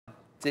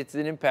it's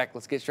an impact.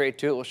 Let's get straight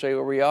to it. We'll show you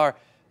where we are.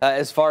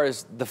 As far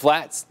as the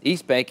flats,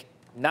 East Bank,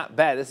 not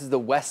bad. This is the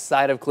west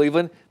side of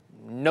Cleveland.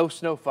 No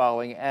snow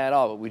falling at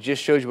all. But we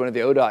just showed you one of the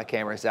ODOT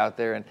cameras out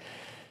there, and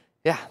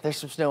yeah, there's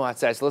some snow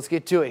outside. So let's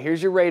get to it.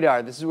 Here's your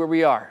radar. This is where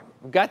we are.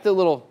 We've got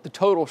the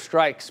total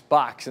strikes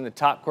box in the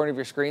top corner of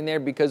your screen there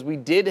because we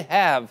did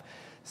have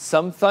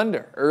some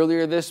thunder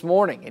earlier this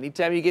morning.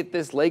 Anytime you get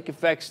this lake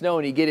effect snow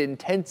and you get it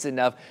intense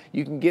enough,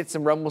 you can get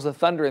some rumbles of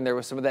thunder in there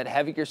with some of that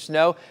heavier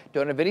snow.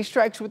 Don't have any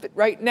strikes with it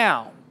right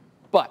now,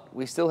 but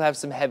we still have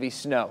some heavy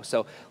snow.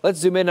 So let's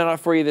zoom in on it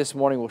for you this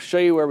morning. We'll show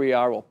you where we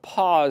are. We'll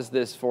pause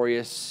this for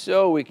you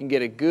so we can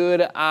get a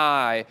good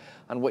eye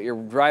on what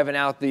you're driving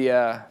out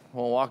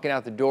walking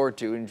out the door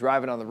to and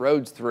driving on the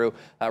roads through.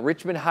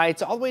 Richmond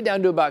Heights all the way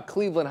down to about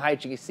Cleveland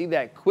Heights. You can see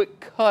that quick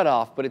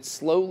cutoff, but it's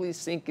slowly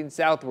sinking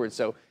southward.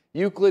 So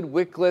Euclid,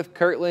 Wickliffe,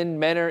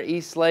 Kirtland, Menor,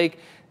 Eastlake.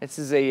 This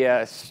is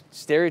a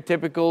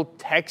stereotypical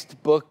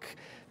textbook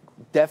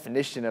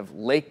definition of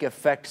lake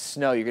effect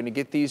snow. You're going to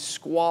get these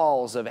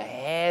squalls of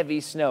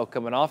heavy snow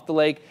coming off the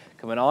lake,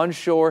 coming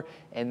onshore,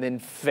 and then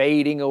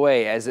fading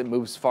away as it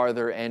moves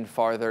farther and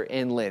farther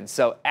inland.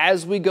 So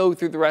as we go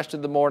through the rest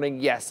of the morning,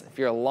 yes, if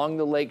you're along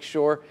the lake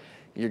shore,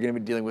 you're going to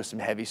be dealing with some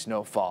heavy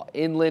snowfall.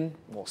 Inland,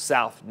 well,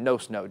 south, no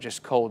snow,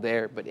 just cold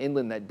air, but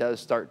inland that does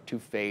start to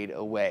fade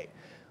away.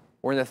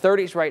 We're in the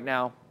 30s right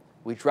now.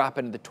 We drop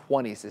into the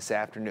 20s this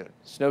afternoon.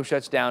 Snow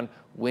shuts down,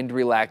 wind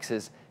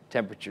relaxes,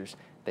 temperatures,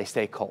 they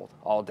stay cold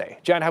all day.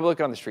 John, how are we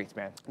looking on the streets,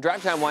 man?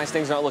 Drive time wise,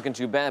 things aren't looking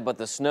too bad, but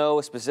the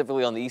snow,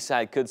 specifically on the east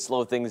side, could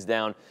slow things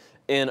down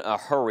in a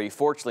hurry.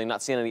 Fortunately,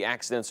 not seeing any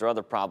accidents or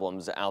other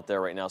problems out there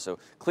right now. So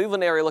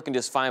Cleveland area looking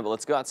just fine, but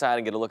let's go outside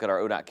and get a look at our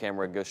ODOT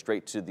camera and go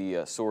straight to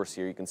the source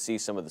here. You can see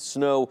some of the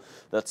snow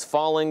that's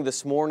falling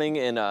this morning,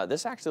 and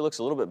this actually looks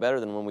a little bit better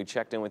than when we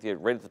checked in with you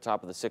right at the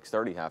top of the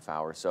 6:30 half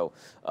hour. So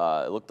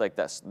it looked like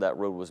that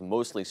road was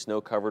mostly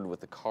snow covered with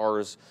the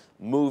cars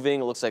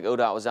moving. It looks like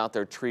ODOT was out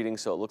there treating,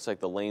 so it looks like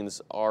the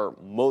lanes are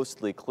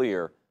mostly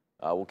clear.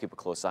 We'll keep a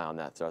close eye on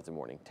that throughout the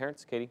morning.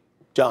 Terrence, Katie?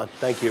 John,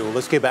 thank you.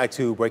 Let's get back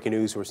to breaking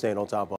news. We're staying on top of